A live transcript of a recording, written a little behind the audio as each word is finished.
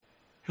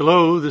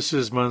Hello, this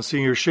is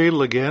Monsignor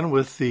Shadle again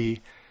with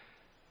the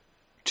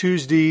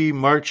Tuesday,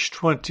 March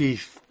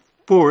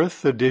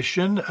 24th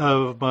edition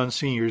of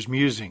Monsignor's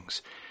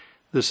Musings.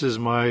 This is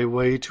my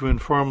way to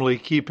informally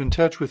keep in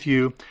touch with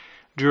you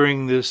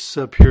during this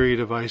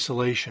period of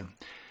isolation.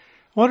 I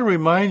want to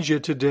remind you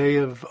today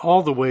of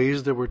all the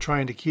ways that we're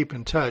trying to keep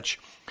in touch.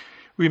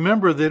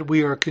 Remember that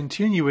we are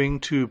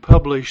continuing to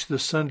publish the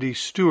Sunday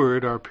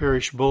Steward, our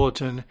parish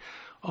bulletin,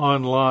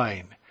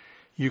 online.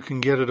 You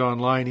can get it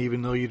online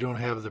even though you don't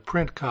have the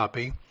print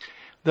copy.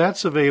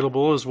 That's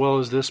available as well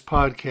as this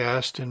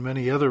podcast and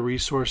many other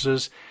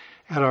resources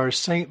at our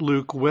St.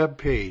 Luke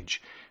webpage,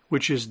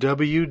 which is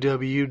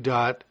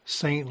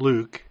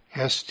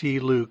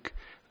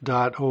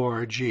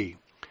www.stluke.org.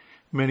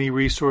 Many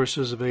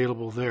resources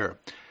available there.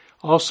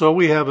 Also,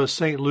 we have a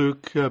St.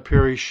 Luke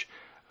Parish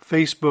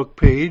Facebook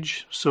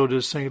page, so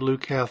does St.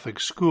 Luke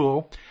Catholic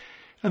School.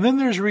 And then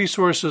there's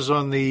resources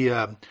on the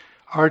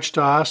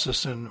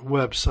Archdiocesan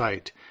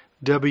website,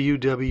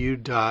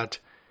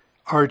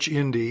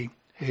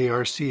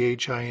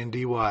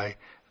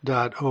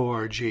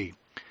 www.archindy.org.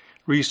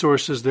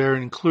 Resources there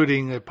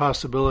including a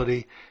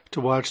possibility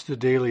to watch the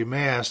daily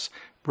Mass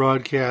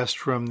broadcast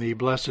from the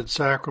Blessed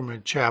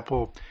Sacrament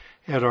Chapel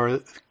at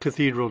our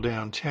cathedral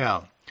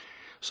downtown.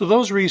 So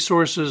those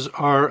resources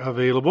are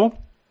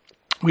available.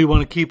 We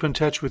want to keep in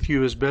touch with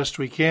you as best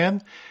we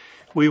can.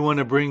 We want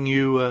to bring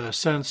you a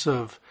sense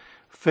of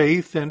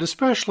faith and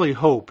especially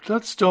hope.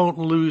 Let's don't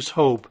lose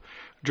hope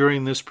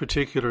during this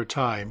particular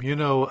time. You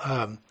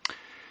know,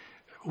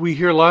 we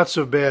hear lots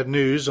of bad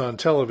news on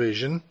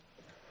television.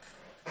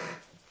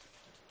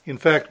 In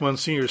fact,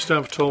 Monsignor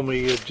Stumpf told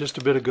me just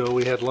a bit ago,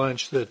 we had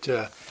lunch,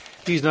 that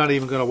he's not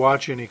even going to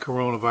watch any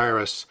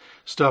coronavirus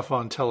stuff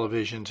on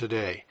television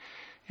today.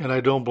 And I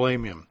don't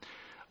blame him.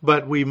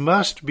 But we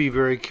must be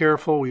very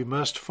careful. We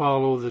must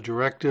follow the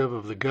directive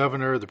of the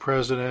governor, the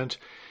president,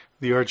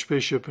 the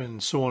archbishop,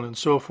 and so on and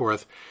so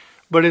forth.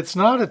 But it's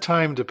not a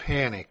time to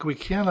panic. We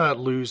cannot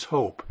lose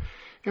hope.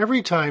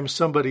 Every time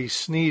somebody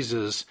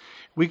sneezes,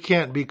 we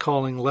can't be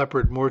calling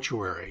Leopard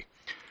Mortuary.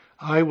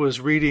 I was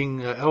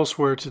reading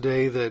elsewhere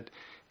today that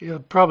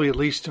probably at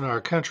least in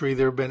our country,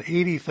 there have been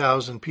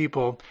 80,000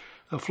 people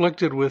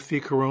afflicted with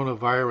the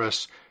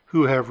coronavirus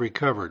who have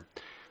recovered.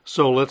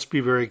 So let's be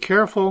very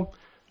careful,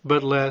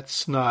 but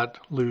let's not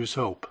lose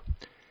hope.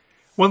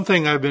 One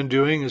thing I've been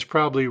doing is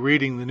probably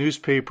reading the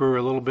newspaper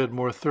a little bit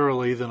more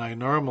thoroughly than I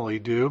normally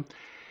do.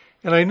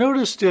 And I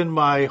noticed in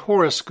my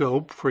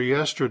horoscope for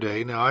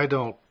yesterday, now I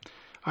don't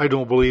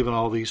believe in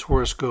all these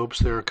horoscopes.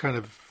 They're kind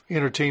of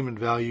entertainment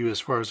value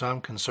as far as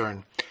I'm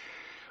concerned.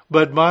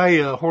 But my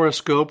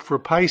horoscope for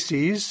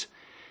Pisces,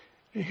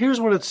 here's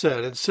what it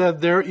said. It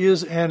said there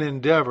is an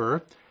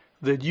endeavor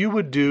that you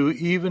would do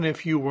even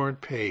if you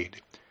weren't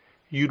paid.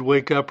 You'd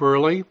wake up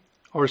early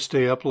or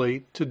stay up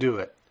late to do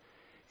it.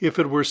 If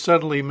it were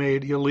suddenly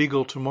made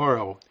illegal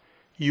tomorrow,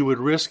 you would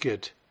risk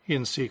it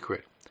in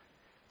secret.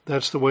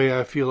 That's the way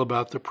I feel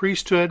about the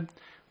priesthood.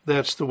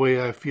 That's the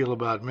way I feel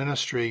about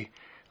ministry.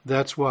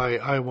 That's why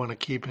I want to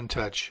keep in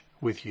touch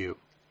with you.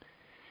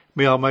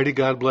 May Almighty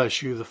God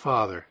bless you, the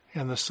Father,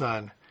 and the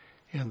Son,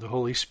 and the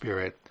Holy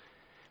Spirit.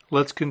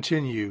 Let's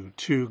continue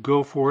to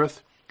go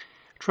forth,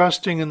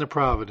 trusting in the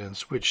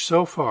providence which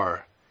so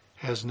far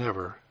has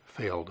never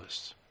failed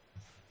us.